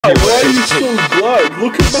why are you so black?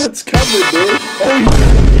 Look at Matt's camera, bro.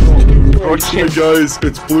 Hey guys,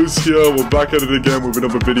 it's Bliooz here. We're back at it again with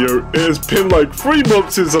another video. It has been like 3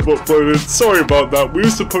 months since I've uploaded. Sorry about that. We were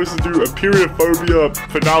supposed to do a Periophobia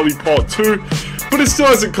finale part 2, but it still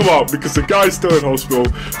hasn't come out because the guy's still in hospital.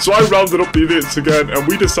 So I rounded up the idiots again and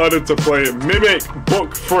we decided to play Mimic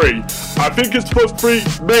Book 3. I think it's Book 3,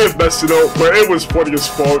 may have messed it up, but it was funny as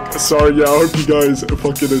fuck. Sorry, yeah, I hope you guys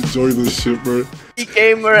fucking enjoy this shit, bro.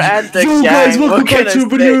 Gamer and the Yo gang. guys, welcome back to a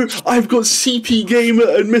video. I've got CP Gamer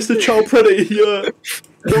and Mr. Child Predator here.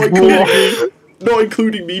 Not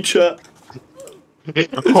including me, chat.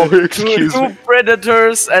 Two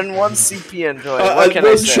predators and 1 CP enjoy. What can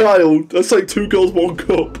I say? Child. That's like 2 girls, 1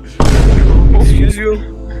 cup. Excuse you?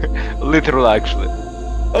 Literal, actually.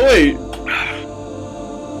 Oh wait.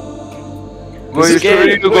 Well, you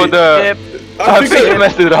ready to go there? I think I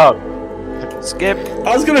messed it up. Skip.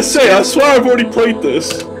 I was gonna say, I swear I've already played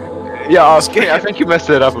this. Yeah, I think you messed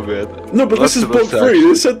it up a bit. No, but this is book 3.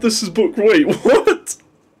 They said this is book. Wait, what?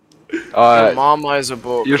 Mama is a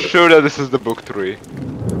book. You're sure that this is the book 3?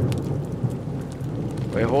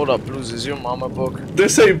 Wait, hold up, Bliooz. Is your mama book? They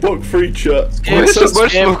say book 3, chat. Where's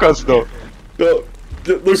Lucas though?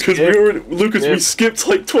 Lucas, we skipped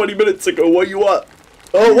like 20 minutes ago. Where you at?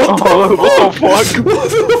 Oh, what the fuck? What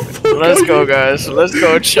the fuck? Let's go, guys. Let's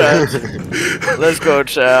go, chat. Let's go,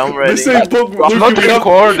 chat. I'm ready. I'm not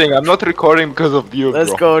recording. I'm not recording because of you, Let's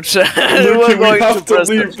bro. go, chat. We're going to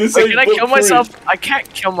leave. Wait, can I kill myself? I can't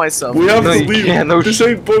kill myself. We have to leave. This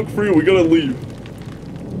ain't book 3. We gotta leave.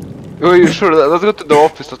 Oh, you sure? Let's go to the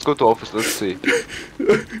office. Let's go to office. Let's see.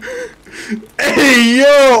 Hey,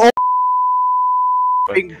 yo!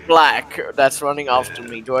 Big black that's running after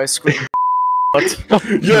me. Do I scream? What?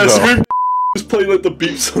 Yes, no. Just playing like the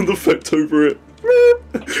beep sound effect over it.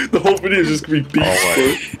 The whole video is just gonna be beeps,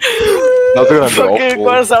 bro. That's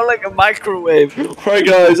gonna sound like a microwave. Right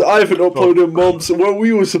guys, I haven't uploaded months. Well,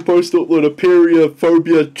 we were supposed to upload a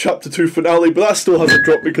Periophobia Chapter 2 finale, but that still hasn't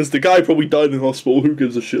dropped because the guy probably died in hospital. Who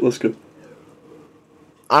gives a shit? Let's go.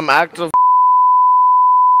 I'm active.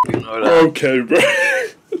 You know that. Okay, bro.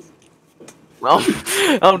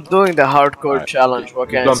 I'm doing the hardcore challenge. What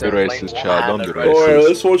can I say? Don't be racist, child. Don't be racist. Alright,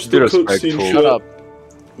 let's watch the cutscene. Shut up.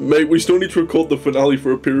 Mate, we still need to record the finale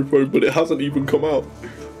for a Periophobia, but it hasn't even come out.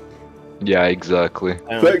 Yeah, exactly.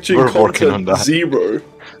 Fetching content 0.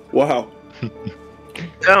 Wow.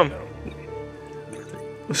 Damn.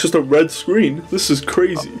 It's just a red screen. This is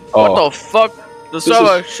crazy. What the fuck? The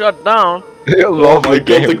server shut down. Oh my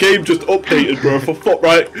god, the game just updated, bro. For fuck,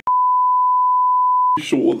 right?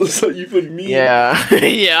 Sure, what does that even mean? Yeah,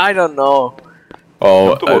 yeah, I don't know.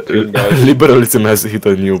 Oh, liberalism has hit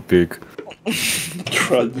a new peak.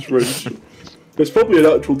 Transracial. There's probably an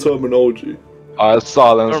actual terminology.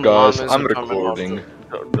 Silence, guys. I'm recording.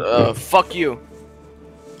 Fuck you.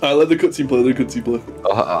 Alright, let the cutscene play. Let the cutscene play.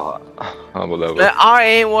 Whatever. Man, I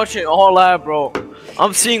ain't watching all that, bro.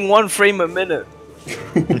 I'm seeing 1 frame a minute.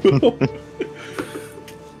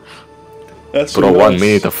 That's bro, 1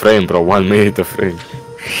 minute a frame, bro. 1 minute a frame. Fuck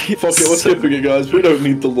it, we're skipping it, guys. We don't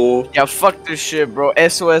need the law. Yeah, fuck this shit, bro.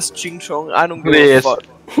 SOS Ching Chong. I don't give a fuck.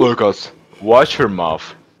 Lucas, watch your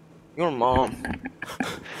mouth. Your mom.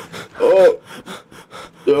 Oh.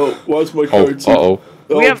 Yo, why's my code? Oh.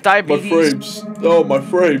 We have diabetes. My frames. Oh, my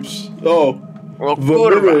frames. Oh.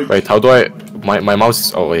 Wait, how do I? My mouse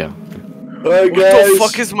is. Oh yeah. Alright, guys. What the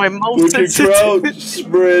fuck is my mouse sensitivity? Crouch,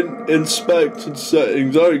 sprint, inspect, and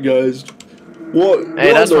settings. Alright, guys. What?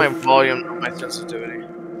 Hey, that's my volume, not my sensitivity.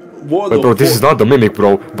 What Wait, bro, this is not the Mimic,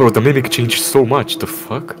 bro. Bro, the Mimic changed so much. The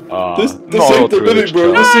fuck? This ain't the Mimic,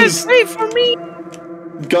 bro. This is. Wait for me.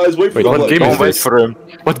 Guys, wait for the black. Don't wait for him.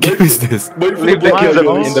 What game is this? Wait for Leave the kids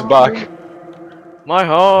in the back. My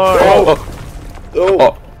heart.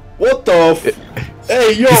 Oh. What the f?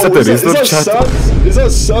 Hey, yo, is that Sans? Is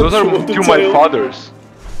that Sans? Those are 2 my fathers.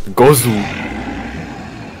 Gozu.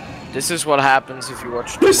 This is what happens if you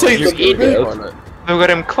watch This ain't the Mimic. Look at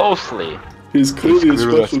him closely. He's clearly a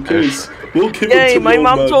special case. We'll give it Yay, to my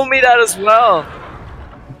mom told me that as well.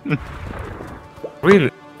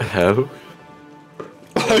 Really? Hell?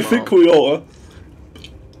 I think we are.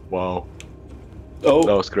 Wow. Oh.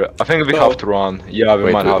 That was great. I think we have to run. Yeah,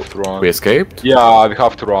 we might have to run. We escaped? Yeah, we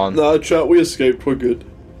have to run. Nah, chat, we escaped. We're good.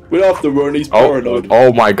 We don't have to run. He's paranoid.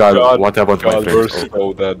 Oh my god, what happened to my friend? We're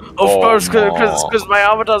so dead. Of course, because my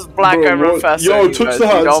avatar's black, I run faster. Yo, touch the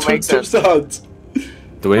hands. Touch the hands.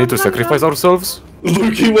 Do we need to sacrifice ourselves?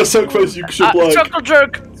 Luke, we're sacrificing you black. Chuckle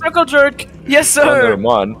jerk! Chuckle jerk! Yes, sir!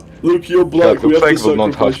 Luke, you're black. We have to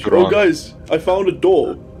sacrifice you. Oh, guys, I found a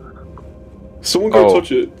door. Someone go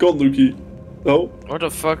touch it. Go on, Lukey. No? What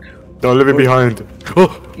the fuck? Don't leave me behind.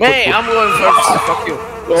 Oh, Mate, I'm going first. Fuck you.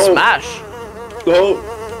 Oh. Smash.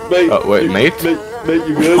 Oh, mate. wait, you, mate? Mate,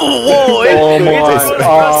 you good? Whoa, Oh my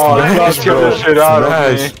it's that killed the shit out of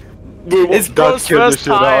me. It's Bro's first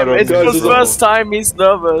time. It's Bro's first time. He's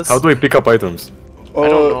nervous. how do we pick up items? I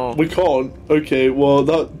don't know. We can't. Okay, well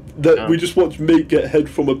that Yeah. we just watched mate get head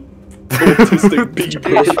from a autistic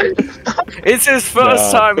beeper. It's his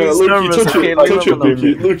first time. He's Look, you nervous. touch Okay, it. leave Touch him it, alone.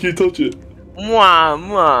 Look, look, you touch it. Mwah,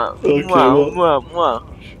 mwah, Okay, mwah, well. mwah,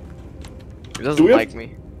 mwah. He doesn't we have- like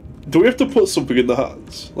me. Do we have to put something in the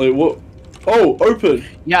hats? Like what? Oh, open.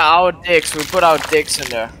 Yeah, our dicks. We put our dicks in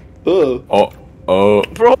there. Ugh. Oh.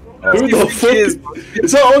 Bro, Who the fuck is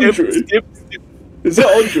that Andre? Is that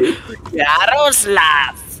Andre?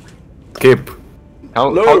 Yaroslav. Skip. How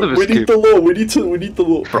No, do we we need skip? the law. We need the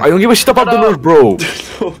law. Bro, I don't give a shit about the Shut up. Lord, bro.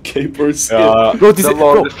 Okay, bro. Skip. Bro, this the is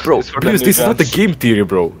law bro, is for the please, new this is not the guns. game theory,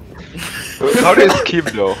 bro. How do you skip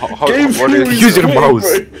though? How Game what is theory's Use your quitting,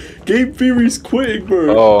 mouse. bro. Game theory's quitting,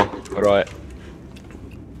 bro. Oh, right.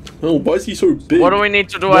 Oh, why is he so big? What do we need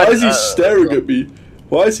to do? Why is he staring at me?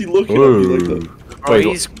 Why is he looking at me like that? Bro, Wait,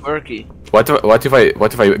 he's quirky. What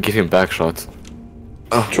if I give him back shot?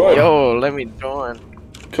 Try it. Yo, let me join.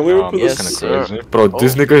 Can we open yes, this? Kinda sir. crazy. Bro,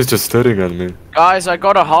 this nigga is just staring at me. Guys, I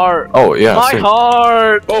got a heart. Oh yeah, My same.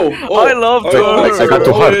 heart. Oh, I love oh, her. I got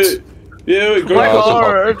two oh, hearts. Yeah, wait, go, My Yeah, that's a heart.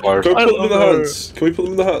 hard go part. put them in the love her. hands. Can we put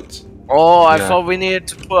them in the hands? Oh, I Yeah. thought we needed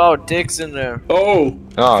to put our dicks in there. Oh,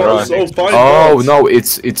 Ah, fine, right. fine Oh hands. no,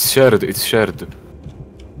 it's shared. It's shared.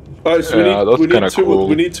 Alright, so Yeah, that's we need kinda two more. cool.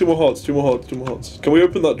 We need two more hearts. Two more hearts. Two more hearts. Can we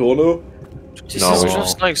open that door now? This No. is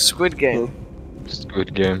just like Squid Game. It's a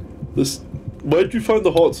good game. This. Where'd you find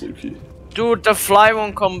the hearts, Lukey? Dude, the fly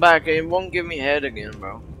won't come back. It won't give me head again,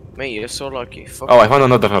 bro. Mate, you're so lucky. Fuck Oh, you. I found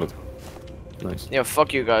another heart. Nice. Yeah,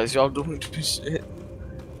 fuck you guys. Y'all doing this shit.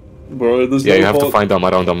 Bro, there's Yeah, no you have to heart. find them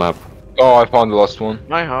around the map. Oh, I found the last one.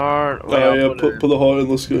 My heart. Oh Wait, I'll yeah, put put the heart in.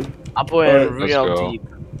 Let's go. I'll put it Alright, in let's real go. deep.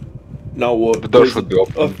 Now what? The door Where's should the- be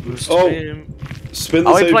open. Oh, Spin. spin the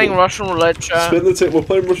Are we table. playing Russian roulette, chat? Spin the table. We're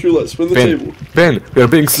playing Russian roulette. Spin the table. Ben, we are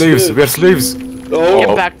being slaves. Shit. We are slaves. Oh, Get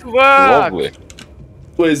Oh. back to work! Lovely.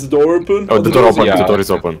 wait, is the door open? Oh, the door door's open. Yeah. The door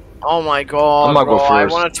is open. Oh my god, I'm not bro. go I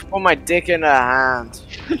first. wanted to put my dick in a hand.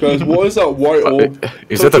 Guys, what is that white orb?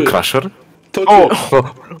 Is Touch that a it. crusher? Touch Oh. it.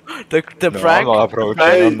 Oh, The No, prank? I'm not approaching.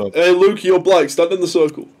 Hey, I'm not. hey, Luke, you're black. Stand in the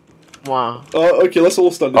circle. Wow. Okay, let's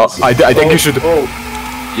all stand in. Oh, the circle. I think you should- Oh,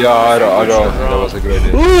 Yeah, I don't. That was a great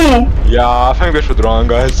idea. oh, Yeah, I think we should run,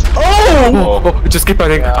 guys. oh! oh, just keep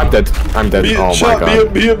running. Yeah. I'm dead. I'm dead. Me, Oh my chat,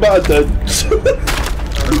 god. me and Matt dead.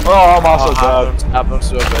 Oh, I'm also dead. Happens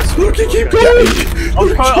to a best. Look, you keep going.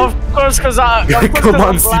 Of course, cause Come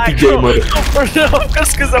on, CP gamer. Of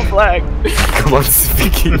course, cause I'm black. Come on,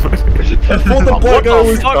 speaking. What the black What guy the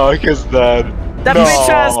was. fuck? Oh, he's dead. That No. bitch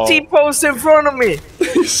has T-post in front of me.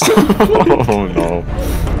 Oh no.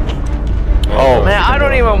 Oh. Man, I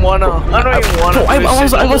don't even wanna. I don't even wanna.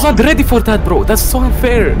 Bro, I was not ready for that, bro. That's so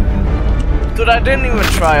unfair. Dude, I didn't even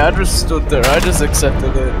try. I just stood there. I just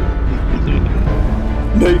accepted it.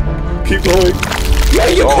 Mate, keep going. Yeah,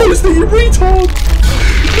 you Oh. closed it, you retard!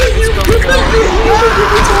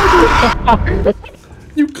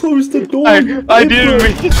 You closed the door! I you didn't bro.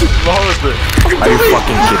 mean to close it. Are you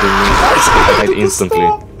fucking kidding me? I died instantly.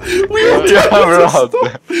 We all Yeah, died we're at the out.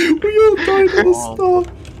 start! We all died at the start!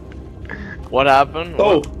 What happened?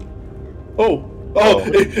 Oh. Oh. Oh,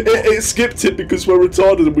 it skipped it because we're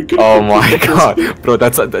retarded and we couldn't. Oh my god, bro,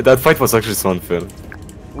 that fight was actually so unfair.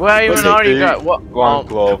 Where even are you guys? What? One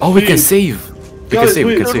glove. Oh, we can save. We can Guys, save.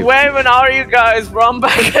 We wait, can Dude, save. where even are you guys? Run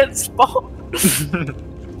back and spawn.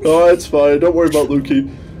 Oh, it's fine. Don't worry about Lukey.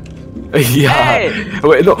 Yeah. Hey!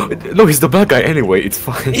 Wait, no, he's the bad guy anyway. It's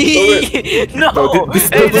fine. No. No, this is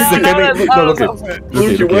Hey, the canon. that's No, not okay. fair.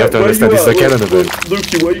 Look, you have to understand. This is a canon event.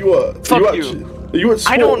 Lukey, where you at? Fuck are you. Are you at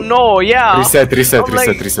spawn? I don't know. Yeah. Reset. I'm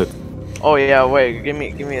like- Reset. Oh yeah. Wait. Give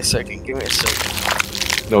me a second. Give me a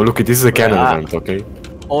second. No, look, this is a canon Ah. event, okay?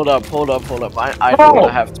 Hold up. I know what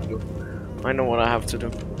I have to do. I know what I have to do.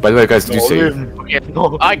 By the way, guys, did you save? Okay.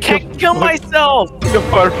 I can't kill myself. Chat,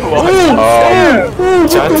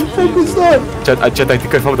 What was that? chat, I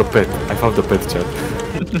think I found the pet. I found the pet, chat.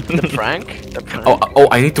 The prank. The prank. Oh,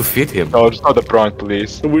 I need to feed him. No, just not the prank,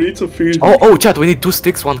 please. We need to feed. Oh, chat, we need 2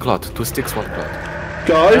 sticks, 1 cloth. 2 sticks, 1 cloth.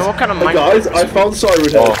 Guys, Man, what kind of guys, Minecraft I found Siren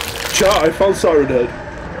Head. Oh. Chat, I found Siren Head.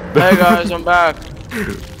 Hey guys, I'm back.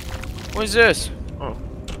 What's this? Oh.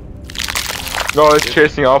 No, it's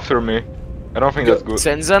chasing after me. I don't think that's good.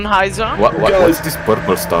 Sennheiser? What's this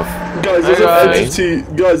purple stuff? Guys, there's Hey, an guys.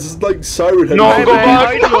 entity. Guys, it's like Siren Head. No, Hey, go man, back.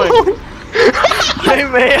 how you doing? Hey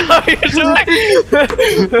man, how you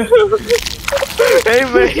doing? Hey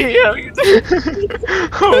man, how you doing?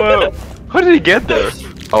 Well, how did he get there?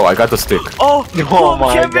 Oh, I got a stick. Oh, Oh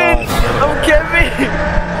my Kevin! God. I'm Kevin!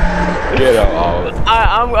 Get out.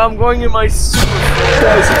 I'm going in my super.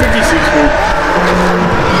 Guys, I think he's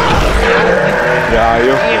Yeah,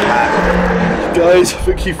 you. Guys, I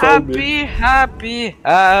think he found me. Happy.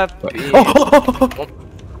 Well,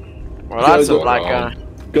 that's a black guy.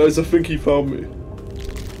 Guys, I think he found me.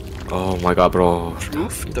 Oh my god, bro.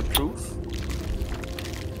 Proof? The proof?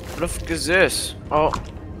 What the fuck is this? Oh.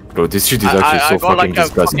 Bro, this shit is actually so got fucking like a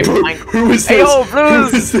disgusting. fucking Who is this? Hey yo,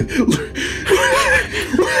 Bliooz! Who is this?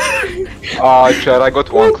 Chad, I got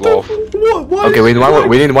one cloth. What? Okay, we need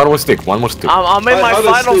one more stick. One more stick. I'm in my I had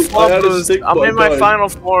a final stick- I form, had a Bliooz. stick, I'm but in my I died. final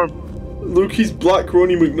form. Look, he's Black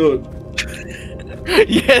Ronnie McNutt.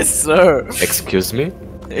 Yes, sir. Excuse me?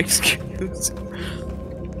 Excuse.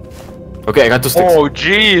 Okay, I got 2 sticks. Oh,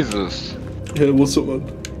 Jesus. Yeah, what's up, man?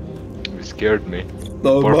 You scared me.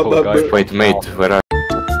 No, Purple guy. Wait, mate, where are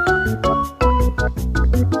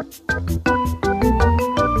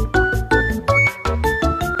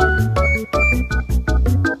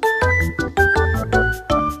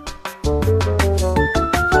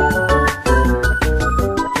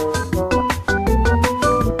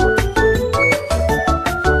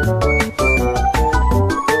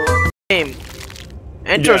Game.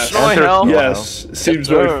 Enter Yes. snow Enter hell. snow. Yes, seems Yes,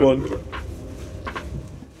 very sir. fun.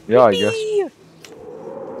 Yeah, I guess.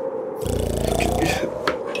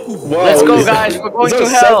 Wow, Let's go, is- guys, we're going is that to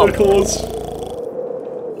hell. Santa Claus?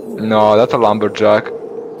 No, that's a lumberjack.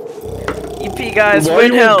 EP guys, Why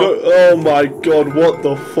win you hell. Oh my god, what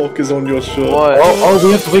the fuck is on your shirt? What? Oh,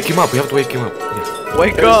 we have to wake him up. We have to wake him up. Yes.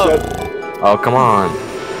 Wake Hey, up. Santa- Oh, come on.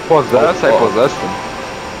 Possess? I possessed him.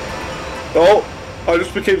 Oh, I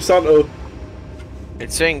just became Santa.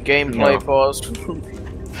 It's saying gameplay No. pause.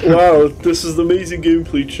 Wow, this is amazing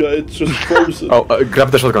gameplay, chat. It's just frozen. Oh, grab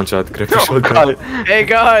the shotgun, Chad. Grab the shotgun. Hey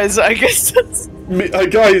guys, I guess that's.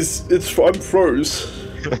 Guys, I'm froze.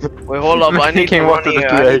 Wait, hold up. I need to Came run up to the here.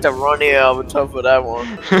 I PA. need to run here on top of that one.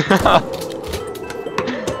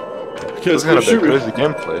 Guys, That's gonna be shoot me. crazy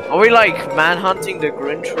gameplay. Are we like manhunting the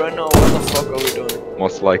Grinch right now? What the fuck are we doing?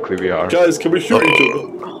 Most likely we are. Guys, can we shoot each other?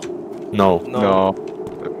 No. No.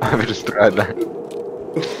 I will just try that.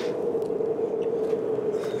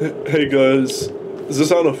 Hey guys, is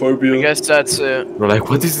this xenophobia? I guess that's it. Bro, like,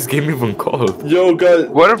 what is this game even called? Yo guys,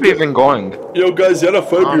 Where are we even going? the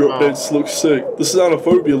xenophobia Uh-huh. updates look sick. This is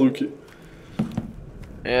xenophobia, Lukey.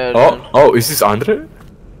 Yeah. Oh, dude. oh, is this Andre?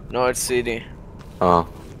 No, it's CD. Ah.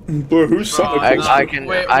 Bro, who's Santa Claus? I can.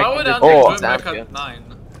 Wait, I why can would detect Andre Oh. come back champion. at 9?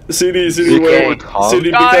 CD, Okay. wait, Huh? CD,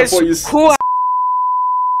 be Guys, careful what you who?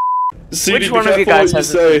 CD, which be one of you careful guys what has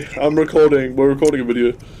say. I'm recording. We're recording a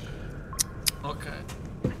video. Okay.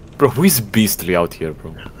 Bro, who is Beastly out here,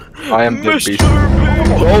 bro? I am the beast.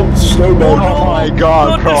 Oh, snowman. Oh my god,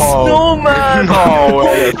 Not the bro. snowman! No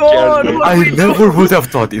way, that God, scared me. what I are we never doing? would have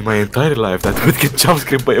thought in my entire life that I would get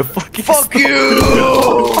jumpscared by a fucking Fuck you!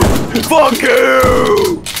 Fuck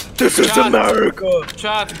you! This is Chad. America!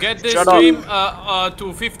 Chat, get this Shut up. stream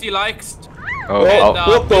to 50 likes. Oh, And,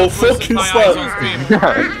 what the Bliooz fuck versus is my that? eyes on stream.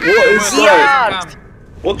 What is Yeah. that?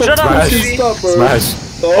 What the Shut up, fuck CD. is that, bro? Smash.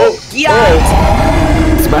 Oh,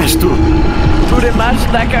 Yeah! Smash too. Dude,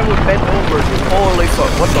 imagine that guy would bend over, dude. Holy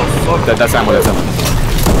fuck, what the fuck? That's ammo, that's ammo.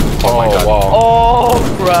 oh my god. Wow. Oh,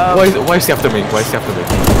 crap. Why is he after me? Why is he after me?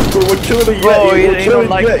 bro, we're killing a Bro, Yeti. he We're don't killing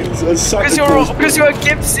like- Yetis as Santa Claus. Because you're a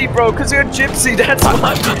gypsy, bro. Because you're a gypsy, that's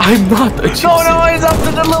why. I'm not a gypsy. No, he's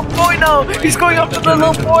after the little boy now. He's going after the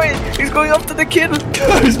little boy. He's going after the kid.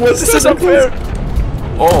 Guys, what's This is Santa Claus? unfair.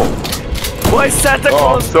 Oh, Why is Santa oh, I'm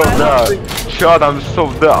Claus so manhunting? dead. Shut, I'm so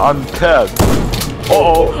dead. I'm dead.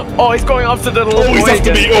 Oh, he's going after the little Oh, boy. he's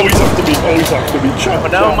after me. again. Oh, he's after me. Oh, he's after me. Chat.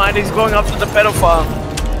 But never mind, he's going after the pedophile.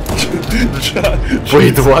 Chat.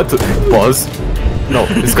 Wait, what? Pause. No,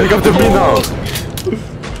 he's going after me now.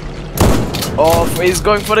 Oh, he's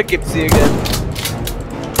going for the gypsy again.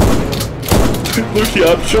 Look here,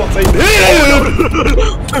 I'm shotting him.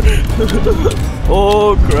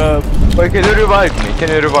 Oh, crap. Wait, can you revive me? Can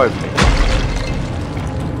you revive me?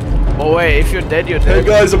 Oh, wait, if you're dead, you're Hey dead.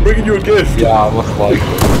 guys, I'm bringing you a gift. Yeah, most likely.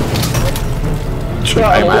 Chat,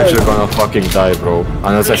 I'm I'm actually dead. gonna fucking die, bro.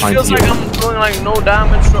 Unless I It find feels you. like I'm doing like no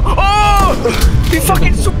damage. Oh! He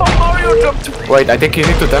fucking Super Mario jumped to me. Wait, I think you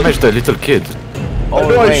need to damage the little kid. I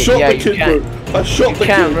know, I wait, shot yeah, the you kid, can't. bro. I shot You the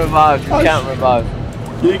can't kid. revive. You I can't sh- revive.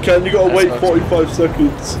 Yeah, you can. You gotta That's wait not- 45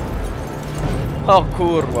 seconds. Oh,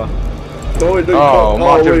 kurwa. No, wait, no, you Oh, can't.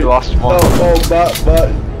 Matt, you're wait. the last one.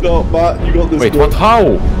 Matt. No, Matt, you got this. Wait, bro. what? How?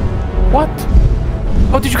 What?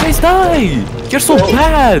 How did you guys die? You're so Oh.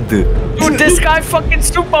 bad. Dude, Dude, this guy fucking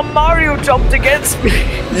Super Mario jumped against me.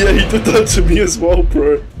 Yeah, he did that to me as well,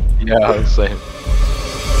 bro. Yeah, same.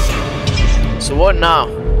 So what now?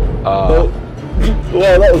 Wow,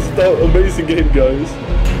 that was amazing game, guys.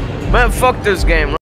 Man, fuck this game.